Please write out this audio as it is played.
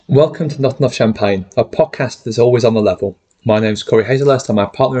Welcome to Not Enough Champagne, a podcast that's always on the level. My name's Corey Hazelhurst and my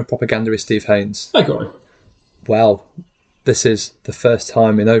partner in propaganda is Steve Haynes. Hi, Corey. Well, this is the first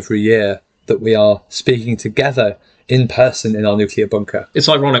time in over a year that we are speaking together in person in our nuclear bunker. It's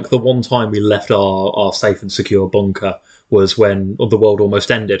ironic, the one time we left our safe and secure bunker was when the world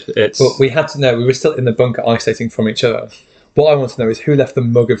almost ended. But we had to know, we were still in the bunker isolating from each other. What I want to know is who left the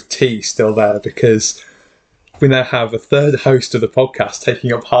mug of tea still there, because we now have a third host of the podcast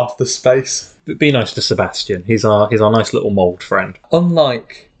taking up half the space. Be nice to Sebastian. He's our nice little mould friend.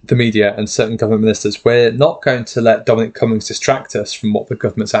 Unlike the media and certain government ministers, we're not going to let Dominic Cummings distract us from what the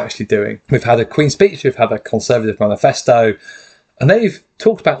government's actually doing. We've had a Queen's speech, we've had a Conservative manifesto, and they've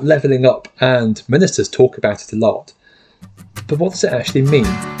talked about levelling up, and ministers talk about it a lot. But what does it actually mean?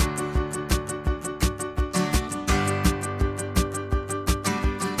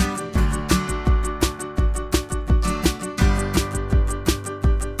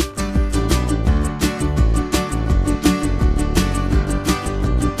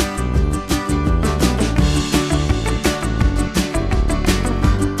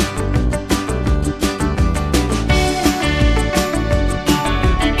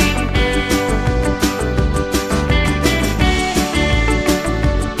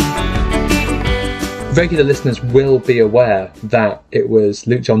 Regular listeners will be aware that it was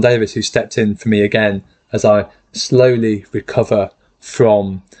Luke John Davis who stepped in for me again as I slowly recover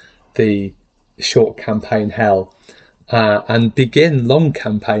from the short campaign hell and begin long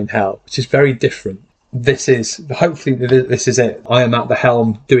campaign hell, which is very different. Hopefully this is it. I am at the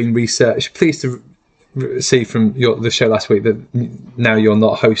helm doing research. Pleased to see from the show last week that now you're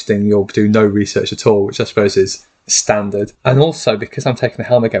not hosting, you'll do no research at all, which I suppose is standard. And also, because I'm taking the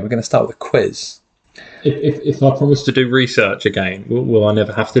helm again, we're going to start with a quiz. If I promise to do research again, will I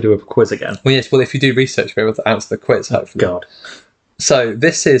never have to do a quiz again? Well, yes. Well, if you do research, you'll be able to answer the quiz, hopefully. God. So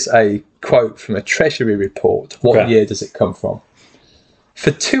this is a quote from a Treasury report. What year does it come from?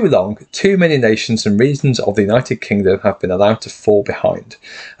 For too long, too many nations and regions of the United Kingdom have been allowed to fall behind,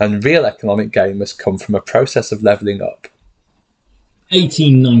 and real economic gain must come from a process of levelling up.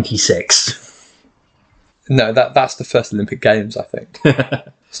 1896. No, that's the first Olympic Games, I think.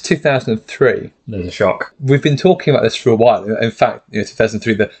 It's 2003. There's a shock. We've been talking about this for a while. In fact,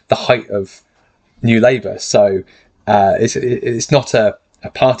 2003, the height of New Labour. So it's not a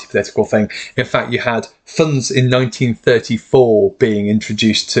party political thing. In fact, you had funds in 1934 being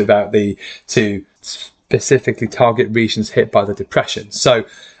introduced to specifically target regions hit by the Depression. So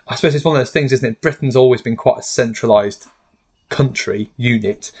I suppose it's one of those things, isn't it? Britain's always been quite a centralised country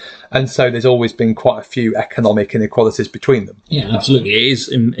unit, and so there's always been quite a few economic inequalities between them. Yeah, absolutely. It is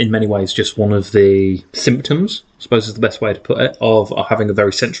in many ways just one of the symptoms, I suppose is the best way to put it, of having a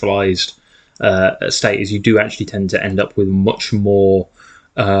very centralised state. Is you do actually tend to end up with much more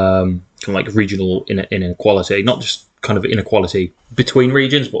kind of like regional inequality, not just kind of inequality between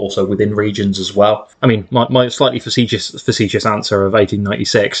regions, but also within regions as well. I mean, my slightly facetious answer of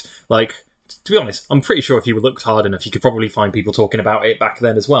 1896, like, to be honest, I'm pretty sure if you looked hard enough, you could probably find people talking about it back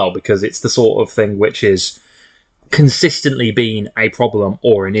then as well, because it's the sort of thing which is consistently been a problem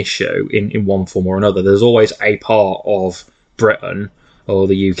or an issue in one form or another. There's always a part of Britain or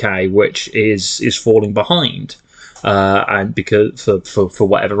the UK which is falling behind, and because for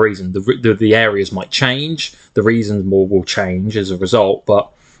whatever reason, the areas might change, the reasons will change as a result, but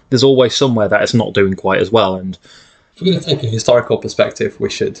there's always somewhere that it's not doing quite as well. And if we're going to take a historical perspective, we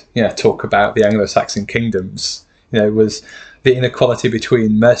should talk about the Anglo-Saxon kingdoms. It was the inequality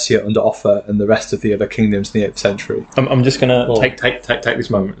between Mercia under Offa and the rest of the other kingdoms in the 8th century. I'm just going to take this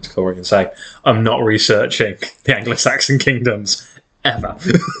moment, Corey, and say I'm not researching the Anglo-Saxon kingdoms ever.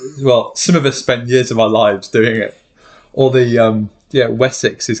 Well, some of us spend years of our lives doing it. Or the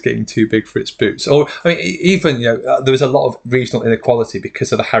Wessex is getting too big for its boots. Or even there was a lot of regional inequality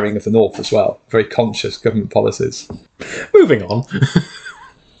because of the harrying of the North as well. Very conscious government policies. Moving on.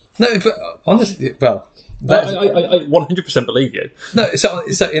 No, but honestly, well, I 100% believe you. No, so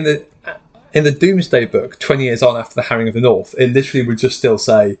in the Doomsday Book, 20 years on after the harrying of the North, it literally would just still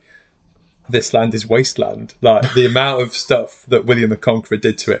say, "This land is wasteland." Like, the amount of stuff that William the Conqueror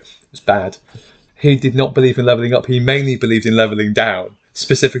did to it was bad. He did not believe in levelling up. He mainly believed in levelling down,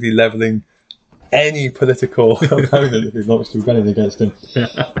 specifically levelling any political opponent who launched a rebellion against him.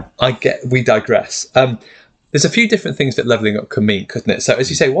 We digress. There's a few different things that levelling up could mean, couldn't it? So, as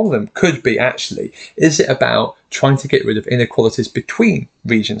you say, one of them could be actually, is it about trying to get rid of inequalities between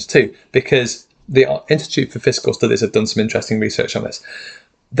regions too? Because the Institute for Fiscal Studies have done some interesting research on this.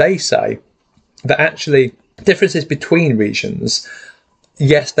 They say that actually differences between regions,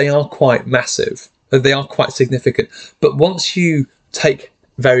 yes, they are quite massive, they are quite significant, but once you take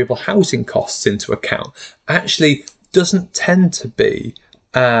variable housing costs into account, actually doesn't tend to be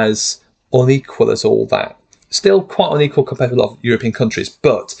as unequal as all that. Still quite unequal compared to a lot of European countries,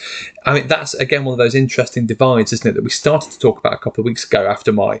 but I mean that's again one of those interesting divides, isn't it, that we started to talk about a couple of weeks ago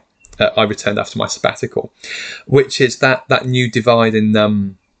after I returned after my sabbatical, which is that new divide in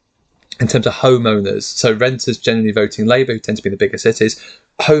terms of homeowners. So renters generally voting Labour, who tend to be in the bigger cities.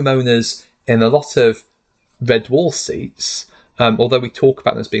 Homeowners in a lot of red wall seats, although we talk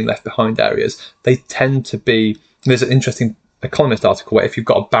about them as being left behind areas, they tend to be. There's an interesting Economist article where if you've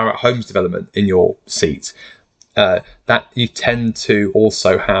got a Barratt Homes development in your seat, that you tend to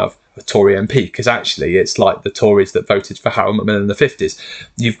also have a Tory MP, because actually it's like the Tories that voted for Harold Macmillan in the 50s.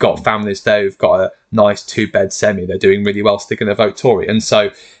 You've got families there who've got a nice 2-bed semi, they're doing really well, sticking a vote Tory. And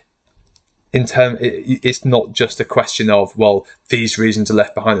so it's not just a question of, well, these regions are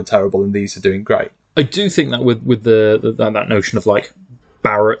left behind and terrible and these are doing great. I do think that with that notion of like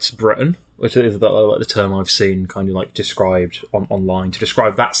Barratt's Britain, which is the term I've seen kind of like described online to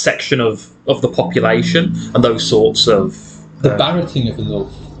describe that section of the population and those sorts of the Barratting of the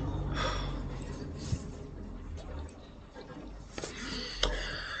North.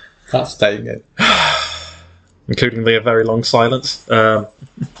 That's staying in, including the very long silence. So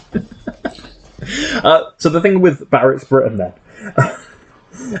the thing with Barratt's Britain then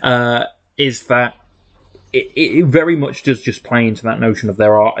is that it very much does just play into that notion of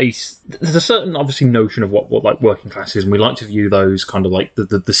there's a certain obviously notion of what like working class is, and we like to view those kind of like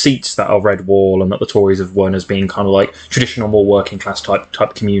the seats that are red wall and that the Tories have won as being kind of like traditional, more working class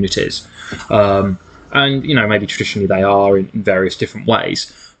type communities, and maybe traditionally they are in various different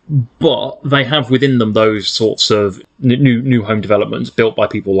ways. But they have within them those sorts of new home developments built by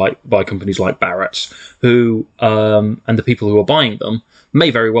companies like Barratt's, who and the people who are buying them may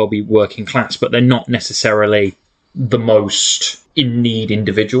very well be working class, but they're not necessarily the most in need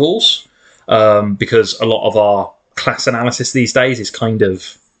individuals, because a lot of our class analysis these days is kind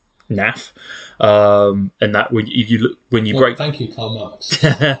of naff, and that when you break. Thank you, Karl Marx.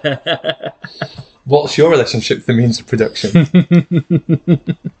 What's your relationship with the means of production?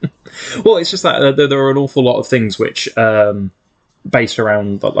 Well, it's just that there are an awful lot of things which, based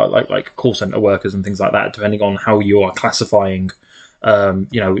around like call centre workers and things like that, depending on how you are classifying. I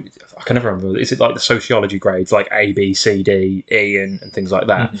can never remember. Is it like the sociology grades, like A, B, C, D, E, and things like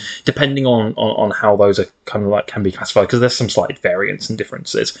that? Mm-hmm. Depending on how those are kind of like can be classified, because there's some slight variance and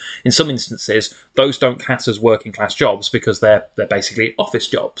differences. In some instances, those don't class as working class jobs because they're basically office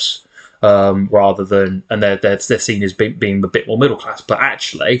jobs. Rather than, and they're seen as being a bit more middle class, but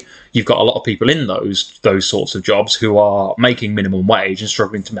actually you've got a lot of people in those sorts of jobs who are making minimum wage and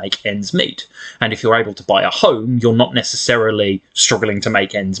struggling to make ends meet. And if you're able to buy a home, you're not necessarily struggling to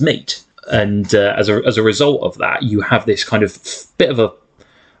make ends meet. And as a result of that, you have this kind of bit of a,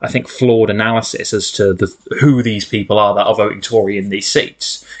 I think, flawed analysis as to who these people are that are voting Tory in these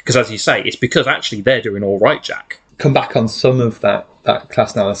seats. Because as you say, it's because actually they're doing all right, Jack. Come back on some of that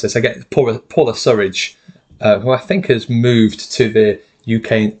class analysis. I get Paula Surridge, who I think has moved to the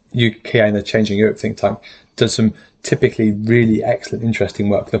UK and the Changing Europe think tank, does some typically really excellent, interesting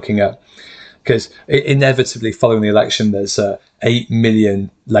work looking at, because inevitably following the election, there's 8 million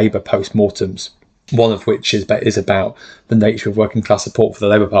Labour post-mortems, one of which is about the nature of working class support for the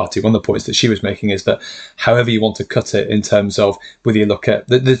Labour Party. One of the points that she was making is that however you want to cut it in terms of whether you look at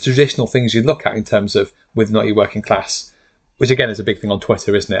the traditional things you look at in terms of whether or not you're working class, which again is a big thing on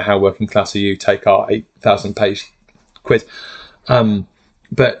Twitter, isn't it? How working class are you? Take our 8,000 page quiz.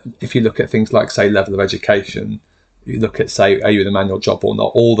 But if you look at things like, say, level of education, you look at, say, are you in a manual job or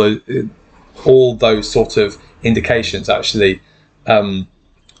not? All those sort of indications actually.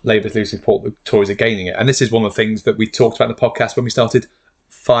 Labour's losing support, the Tories are gaining it. And this is one of the things that we talked about in the podcast when we started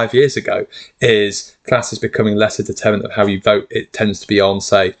 5 years ago, is class is becoming less a determinant of how you vote. It tends to be on,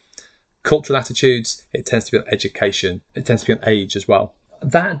 say, cultural attitudes, it tends to be on education, it tends to be on age as well.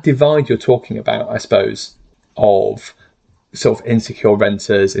 That divide you're talking about, I suppose, of sort of insecure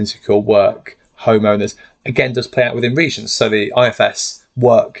renters, insecure work, homeowners, again, does play out within regions. So the IFS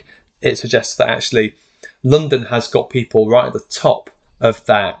work, it suggests that actually London has got people right at the top of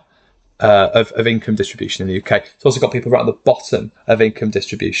that of income distribution in the UK. It's also got people right at the bottom of income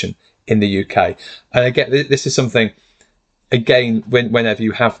distribution in the UK. And again, this is something, again, whenever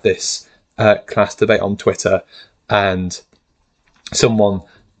you have this class debate on Twitter and someone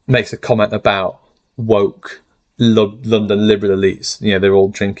makes a comment about woke London liberal elites, they're all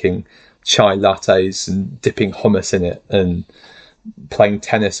drinking chai lattes and dipping hummus in it and playing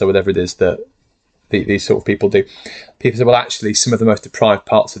tennis or whatever it is that these sort of people do. People say, well, actually, some of the most deprived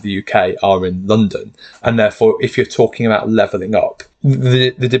parts of the UK are in London, and therefore, if you're talking about levelling up,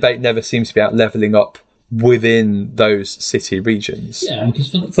 the debate never seems to be about levelling up within those city regions. Yeah,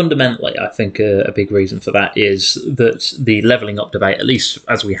 because fundamentally, I think a big reason for that is that the levelling up debate, at least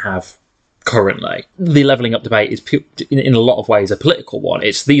as we have currently, the levelling up debate is in a lot of ways a political one.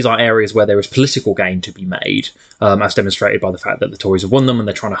 These are areas where there is political gain to be made, as demonstrated by the fact that the Tories have won them and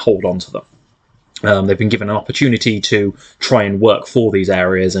they're trying to hold on to them. They've been given an opportunity to try and work for these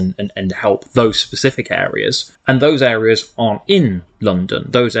areas and help those specific areas. And those areas aren't in London.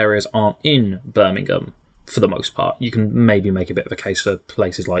 Those areas aren't in Birmingham, for the most part. You can maybe make a bit of a case for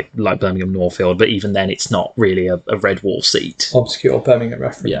places like Birmingham Northfield, but even then it's not really a red wall seat. Obscure Birmingham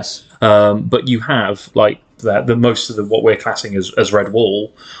reference. Yes. But you have, like, the most of what we're classing as red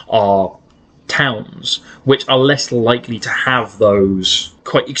wall are towns, which are less likely to have those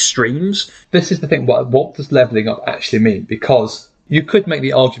quite extremes. This is the thing, what does levelling up actually mean? Because you could make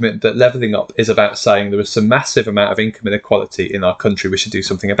the argument that levelling up is about saying there is some massive amount of income inequality in our country, we should do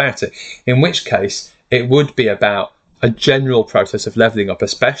something about it. In which case, it would be about a general process of levelling up,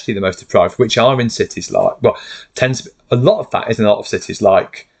 especially the most deprived, which are in cities like, well, a lot of that is in a lot of cities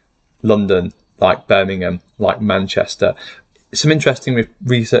like London, like Birmingham, like Manchester. Some interesting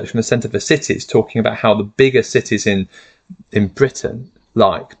research from the Centre for Cities talking about how the bigger cities in Britain,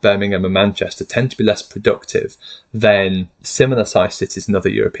 like Birmingham and Manchester, tend to be less productive than similar-sized cities in other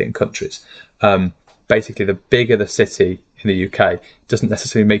European countries. Basically, the bigger the city in the UK doesn't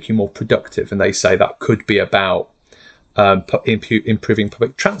necessarily make you more productive, and they say that could be about improving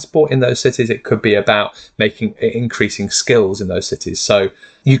public transport in those cities. It could be about increasing skills in those cities. So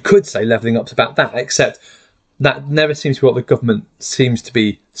you could say levelling up's about that, except that never seems to be what the government seems to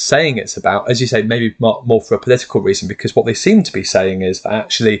be saying it's about. As you say, maybe more for a political reason, because what they seem to be saying is that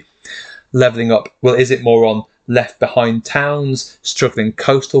actually levelling up, well, is it more on left behind towns, struggling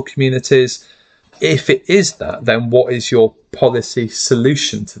coastal communities? If it is that, then what is your policy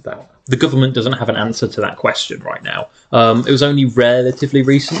solution to that? The government doesn't have an answer to that question right now. It was only relatively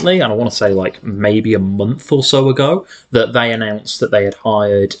recently, and I want to say like maybe a month or so ago, that they announced that they had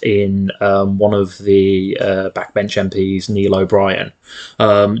hired in one of the backbench MPs, Neil O'Brien,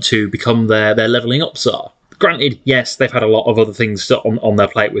 to become their levelling up czar. Granted, yes, they've had a lot of other things on their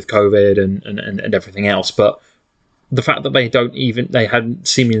plate with COVID and everything else, but the fact that they hadn't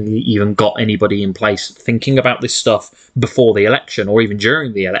seemingly even got anybody in place thinking about this stuff before the election, or even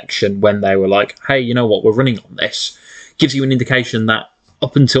during the election when they were like, hey, you know what, we're running on this, gives you an indication that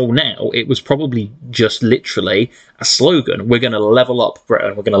up until now, it was probably just literally a slogan. We're going to level up Britain.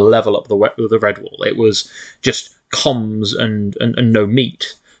 We're going to level up the red wall. It was just comms and no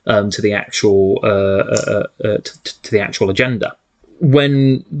meat to the actual to the actual agenda.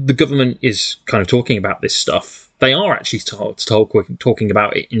 When the government is kind of talking about this stuff, they are actually talking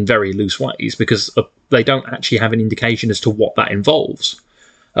about it in very loose ways, because they don't actually have an indication as to what that involves.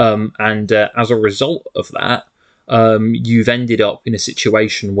 And as a result of that, you've ended up in a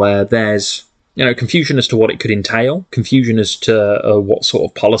situation where there's confusion as to what it could entail, confusion as to what sort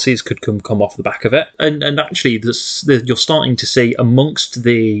of policies could come off the back of it, and actually you're starting to see amongst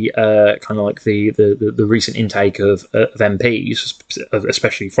the kind of like the recent intake of MPs,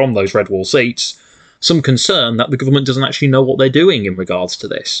 especially from those red wall seats, some concern that the government doesn't actually know what they're doing in regards to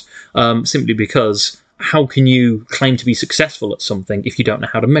this, simply because how can you claim to be successful at something if you don't know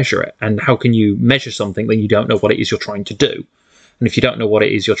how to measure it? And how can you measure something when you don't know what it is you're trying to do? And if you don't know what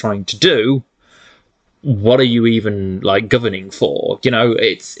it is you're trying to do, what are you even like governing for?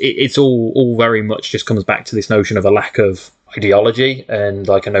 It's all very much just comes back to this notion of a lack of ideology and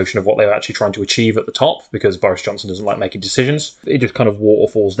like a notion of what they're actually trying to achieve at the top, because Boris Johnson doesn't like making decisions. It just kind of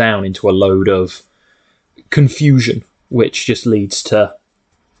waterfalls down into a load of confusion, which just leads to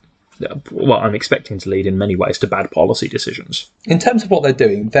what I'm expecting to lead in many ways to bad policy decisions. In terms of what they're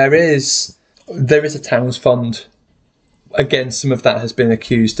doing, there is a towns fund. Again, some of that has been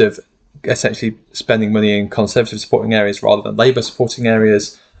accused of essentially spending money in Conservative supporting areas rather than Labour supporting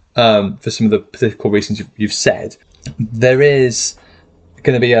areas, for some of the political reasons you've said. There is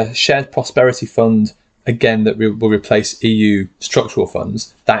going to be a shared prosperity fund, again, that will replace EU structural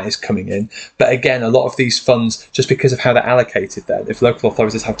funds. That is coming in. But again, a lot of these funds, just because of how they're allocated then, if local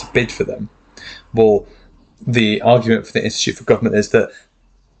authorities have to bid for them, well, the argument for the Institute for Government is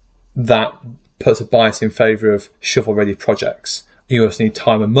that puts a bias in favour of shovel-ready projects. You also need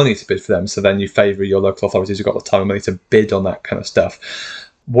time and money to bid for them, so then you favour your local authorities who've got the time and money to bid on that kind of stuff.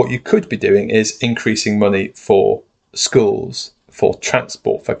 What you could be doing is increasing money for schools, for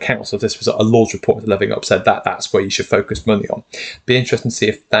transport, for councils. This was a Lord's report that Levelling Up said that's where you should focus money on. Be interesting to see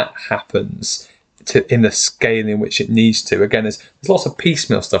if that happens in the scale in which it needs to. Again, there's lots of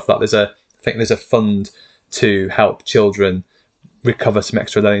piecemeal stuff. Like I think there's a fund to help children recover some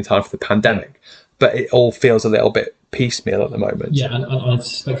extra learning time for the pandemic, but it all feels a little bit piecemeal at the moment. Yeah, and I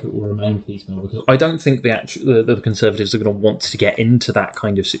suspect it will remain piecemeal because I don't think the Conservatives are going to want to get into that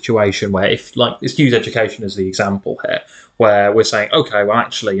kind of situation where, if, like, let's use education as the example here, where we're saying, okay, well,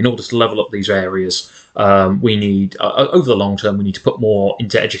 actually, in order to level up these areas, we need, over the long term, we need to put more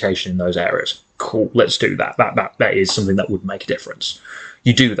into education in those areas. Cool, let's do that. That is something that would make a difference.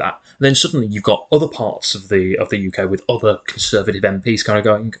 You do that, then suddenly you've got other parts of the UK with other Conservative MPs kind of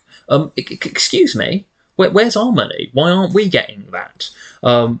going, excuse me, where's our money? Why aren't we getting that?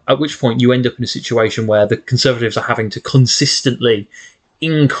 At which point you end up in a situation where the Conservatives are having to consistently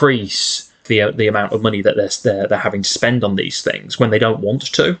increase the amount of money that they're having to spend on these things when they don't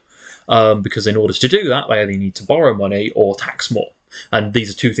want to, because in order to do that, they either need to borrow money or tax more. And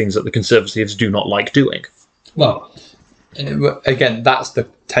these are two things that the Conservatives do not like doing. Well, again, that's the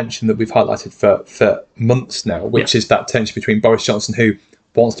tension that we've highlighted for months now, which is that tension between Boris Johnson, who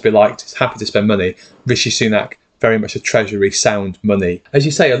wants to be liked, is happy to spend money, Rishi Sunak, very much a treasury sound money. As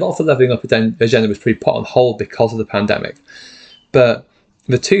you say, a lot of the levelling up agenda was pretty put on hold because of the pandemic. But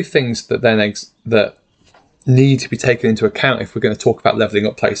the two things that that need to be taken into account if we're going to talk about levelling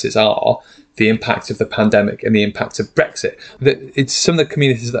up places are the impact of the pandemic and the impact of Brexit. It's some of the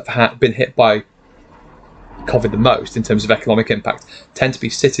communities that have been hit by COVID the most in terms of economic impact tend to be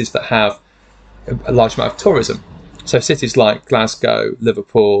cities that have a large amount of tourism. So cities like Glasgow,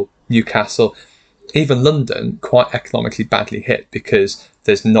 Liverpool, Newcastle, even London, quite economically badly hit because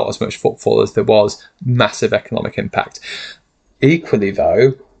there's not as much footfall as there was. Massive economic impact. Equally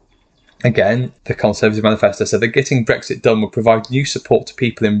though, again, the Conservative manifesto said that getting Brexit done will provide new support to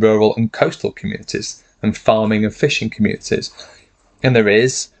people in rural and coastal communities and farming and fishing communities. And there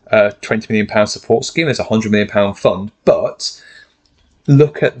is a £20 million support scheme, there's a £100 million fund, but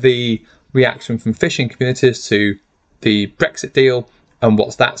look at the reaction from fishing communities to the Brexit deal and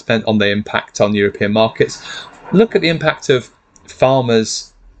what's that spent on the impact on European markets. Look at the impact of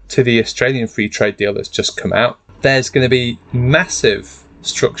farmers to the Australian free trade deal that's just come out. There's going to be massive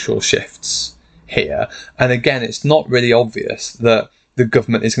structural shifts here. And again, it's not really obvious that the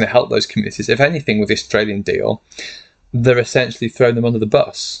government is going to help those communities. If anything, with the Australian deal, they're essentially throwing them under the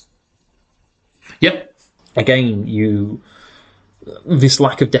bus. Yep. Again, this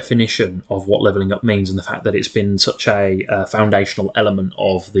lack of definition of what levelling up means and the fact that it's been such a foundational element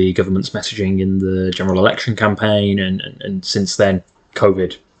of the government's messaging in the general election campaign and since then,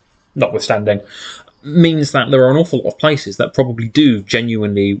 COVID notwithstanding, means that there are an awful lot of places that probably do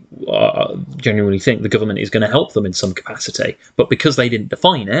genuinely think the government is going to help them in some capacity. But because they didn't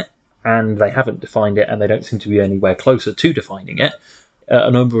define it, and they haven't defined it, and they don't seem to be anywhere closer to defining it,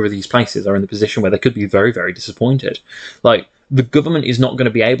 a number of these places are in the position where they could be very, very disappointed. Like, the government is not going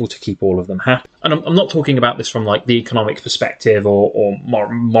to be able to keep all of them happy. And I'm not talking about this from like the economic perspective or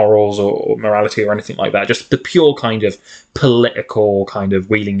morals or morality or anything like that, just the pure kind of political kind of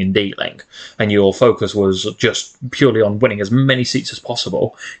wheeling and dealing. And your focus was just purely on winning as many seats as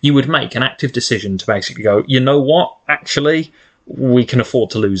possible. You would make an active decision to basically go, you know what, actually, we can afford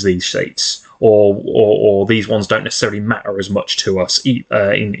to lose these seats, or these ones don't necessarily matter as much to us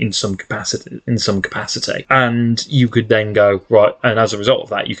in some capacity. And you could then go, right, and as a result of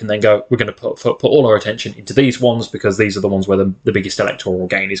that, you can then go, we're going to put all our attention into these ones because these are the ones where the biggest electoral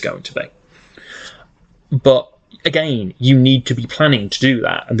gain is going to be. But again, you need to be planning to do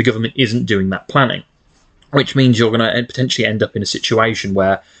that, and the government isn't doing that planning, which means you're going to potentially end up in a situation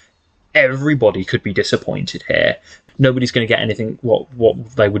where everybody could be disappointed here. Nobody's going to get anything what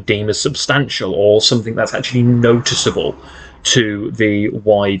they would deem as substantial or something that's actually noticeable to the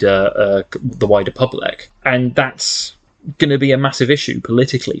wider public, and that's going to be a massive issue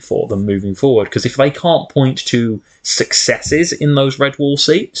politically for them moving forward. Because if they can't point to successes in those red wall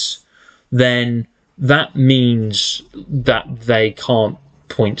seats, then that means that they can't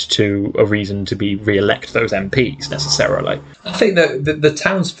point to a reason to be re-elect those MPs necessarily. I think that the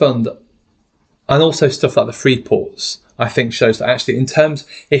Towns Fund and also stuff like the free ports, I think, shows that actually, in terms,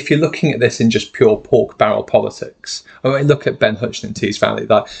 if you're looking at this in just pure pork barrel politics, or look at Ben Hutchin and Tees Valley,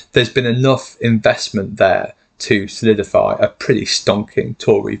 like, there's been enough investment there to solidify a pretty stonking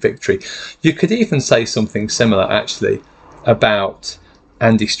Tory victory. You could even say something similar, actually, about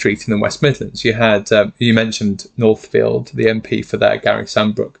Andy Street in the West Midlands. You had, you mentioned Northfield, the MP for there, Gary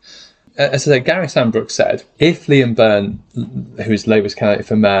Sandbrook. As I say, Gary Sandbrook said, if Liam Byrne, who's Labour's candidate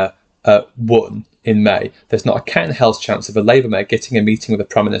for mayor, won in May, there's not a cat in hell's chance of a Labour mayor getting a meeting with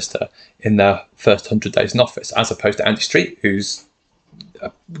the Prime Minister in their first 100 days in office, as opposed to Andy Street, who's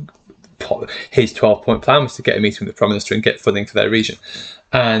his 12-point plan was to get a meeting with the Prime Minister and get funding for their region.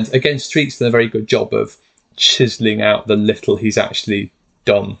 And again, Street's done a very good job of chiselling out the little he's actually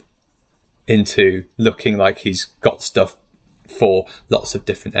done into looking like he's got stuff for lots of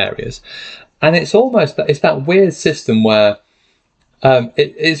different areas. And it's almost that weird system where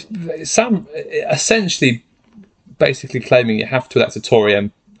it is Sam essentially basically claiming you have to elect a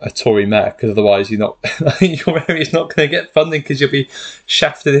Tory mayor because otherwise your area's not going to get funding because you'll be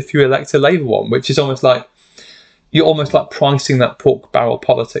shafted if you elect a Labour one, which is almost like you're almost like pricing that pork barrel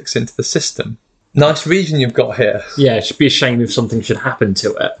politics into the system. Nice region you've got here. Yeah, it should be a shame if something should happen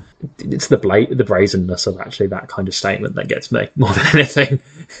to it. It's the brazenness of actually that kind of statement that gets me more than anything.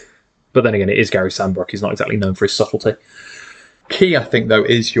 But then again, it is Gary Sandbrook. He's not exactly known for his subtlety. Key, I think, though,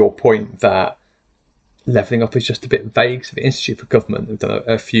 is your point that levelling up is just a bit vague. So the Institute for Government have done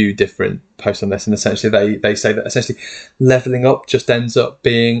a few different posts on this, and essentially they say that essentially levelling up just ends up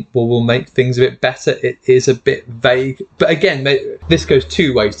being, well, we'll make things a bit better. It is a bit vague. But again, this goes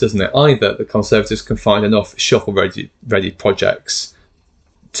two ways, doesn't it? Either the Conservatives can find enough shovel-ready projects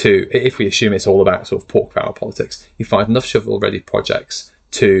to, if we assume it's all about sort of pork barrel politics, you find enough shovel-ready projects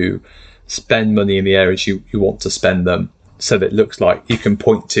to spend money in the areas you want to spend them so that it looks like you can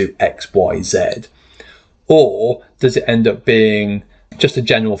point to X, Y, Z. Or does it end up being just a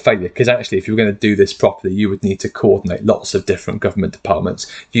general failure? Because actually, if you were going to do this properly, you would need to coordinate lots of different government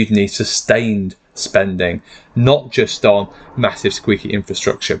departments. You'd need sustained spending, not just on massive squeaky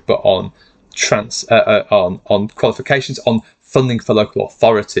infrastructure, but on on qualifications, on funding for local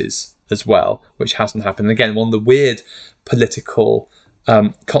authorities as well, which hasn't happened. And again, one of the weird political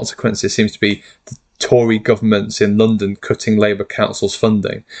consequences seems to be the Tory governments in London cutting Labour councils'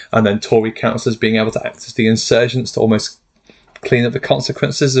 funding, and then Tory councillors being able to act as the insurgents to almost clean up the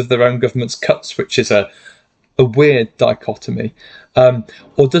consequences of their own government's cuts, which is a weird dichotomy.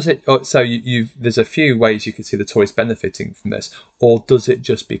 Or does it? There's a few ways you could see the Tories benefiting from this, or does it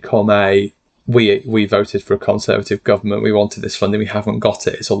just become we voted for a Conservative government, we wanted this funding, we haven't got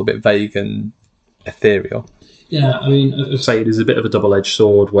it. It's all a bit vague and ethereal. Yeah, I mean, I'd say it is a bit of a double-edged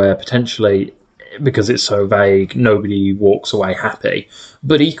sword where potentially, because it's so vague, nobody walks away happy.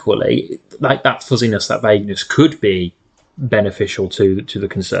 But equally, like that fuzziness, that vagueness could be beneficial to the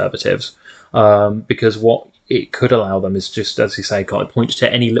Conservatives, because what it could allow them is just, as you say, kind of point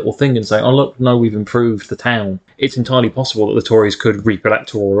to any little thing and say, oh, look, no, we've improved the town. It's entirely possible that the Tories could reap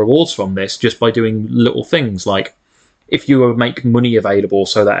electoral rewards from this just by doing little things like, if you make money available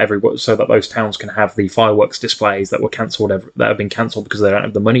so that those towns can have the fireworks displays that were cancelled, that have been cancelled because they don't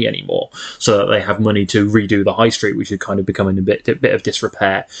have the money anymore, so that they have money to redo the high street, which is kind of becoming a bit of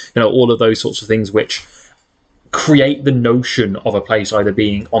disrepair. All of those sorts of things which create the notion of a place either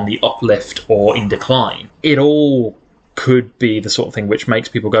being on the uplift or in decline. It all could be the sort of thing which makes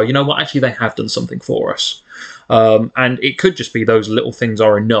people go, you know what, actually they have done something for us. And it could just be those little things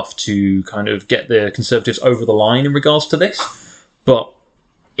are enough to kind of get the Conservatives over the line in regards to this. But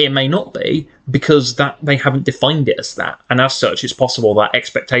it may not be, because that they haven't defined it as that. And as such, it's possible that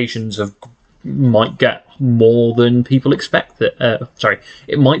expectations might get more than people expect.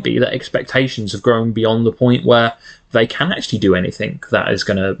 It might be that expectations have grown beyond the point where they can actually do anything that is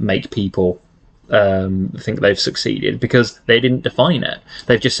going to make people think they've succeeded, because they didn't define it.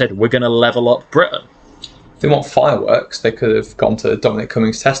 They've just said, we're going to level up Britain. If they want fireworks, they could have gone to Dominic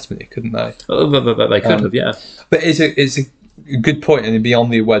Cummings' testimony, couldn't they? They could have, yeah. But it's a good point, and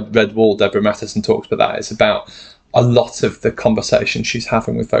beyond the Red Wall, Deborah Mattison talks about that. It's about a lot of the conversation she's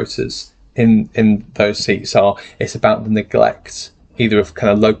having with voters in those seats it's about the neglect, either of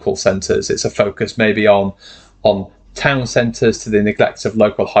kind of local centres. It's a focus maybe on town centres to the neglect of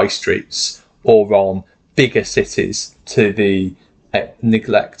local high streets, or on bigger cities to the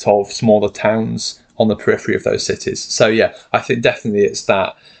neglect of smaller towns on the periphery of those cities. So yeah, I think definitely it's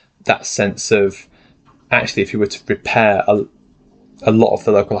that sense of, actually, if you were to repair a lot of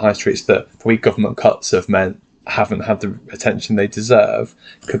the local high streets that the weak government cuts have meant haven't had the attention they deserve,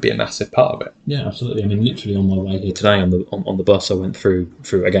 could be a massive part of it. Yeah, absolutely. I mean, literally on my way here Today on the bus, I went through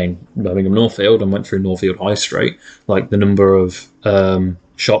again Birmingham Northfield, and went through Northfield High Street. Like the number of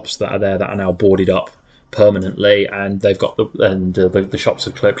shops that are there that are now boarded up permanently, and they've got the shops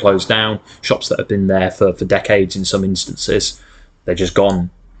have closed down. Shops that have been there for decades in some instances, they're just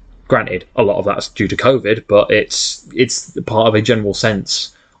gone. Granted, a lot of that's due to COVID, but it's part of a general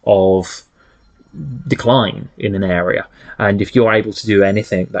sense of decline in an area. And if you're able to do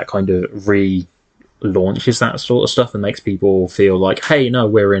anything that kind of relaunches that sort of stuff and makes people feel like, hey, no,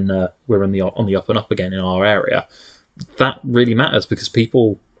 we're on the up and up again in our area, that really matters, because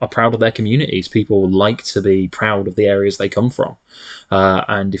people are proud of their communities. People like to be proud of the areas they come from.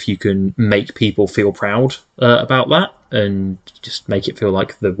 And if you can make people feel proud about that and just make it feel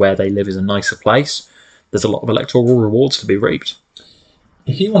like where they live is a nicer place, there's a lot of electoral rewards to be reaped.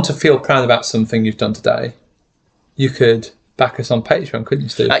 If you want to feel proud about something you've done today, you could back us on Patreon, couldn't you,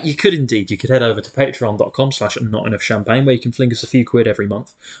 Steve? You could indeed. You could head over to patreon.com/notenoughchampagne, where you can fling us a few quid every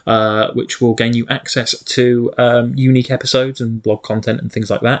month, which will gain you access to unique episodes and blog content and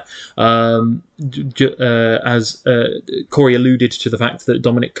things like that. As Corey alluded to the fact that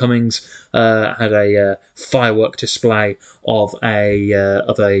Dominic Cummings had a firework display of a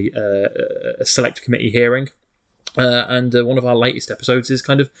select committee hearing. And one of our latest episodes is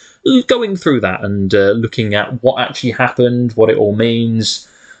kind of going through that and looking at what actually happened, what it all means.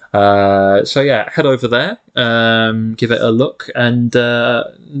 So yeah, head over there, give it a look, and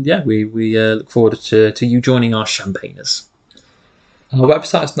we look forward to you joining our champagners. Our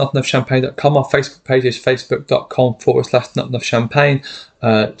website is notenoughchampagne.com. Our Facebook page is facebook.com/notenoughchampagne.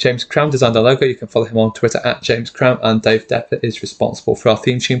 James Cram designed our logo. You can follow him on Twitter @James Cram, and Dave Depper is responsible for our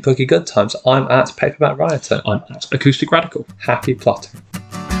theme tune, Pluggy Good Times. I'm @Paperback Rioter. I'm @Acoustic Radical. Happy plotting.